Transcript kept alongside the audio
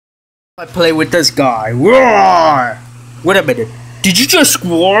I play with this guy. Roar! Wait a minute. Did you just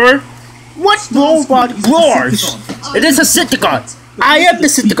roar? What robot roars? It is a Syntagon. I am the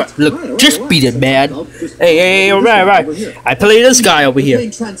Syntagon. Look, just beat it, man. Hey, alright. I play this guy over here.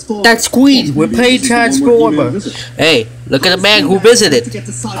 That's Scooty. We're playing Transformer. Hey, look at the man who visited.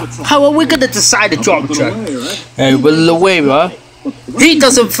 How are we gonna decide the drop truck? Hey, but away, huh? He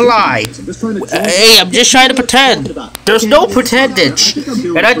doesn't fly. Hey, I'm just trying to pretend. There's no pretendage.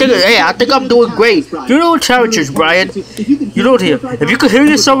 And I think I'm doing great. You know challenges, Brian. You don't hear. If you could hear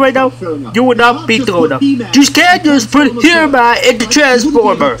yourself right now, you would not be thrown up. You can't just put "Here man" in the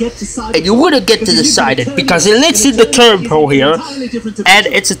Transformer. And you wouldn't get to decide it because it lets in the turbo here. And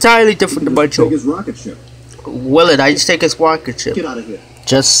it's entirely different dimensional. Williet, I just take his rocket ship.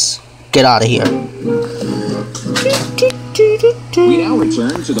 Just get out of here. We now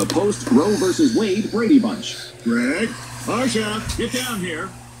return to the post-Roe versus Wade Brady Bunch. Greg, Marsha, get down here.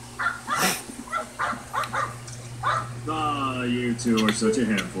 Ah, you two are such a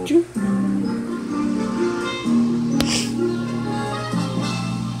handful.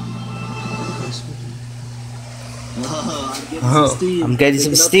 I'm getting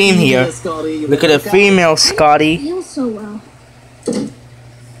some steam here. Look at the female, Scotty. Feels so well.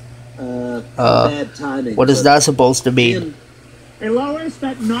 What is that supposed to mean? Hey, Lois,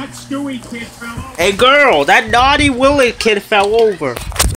 that not Scooty kid fell over. Hey, girl, that naughty Williet kid fell over.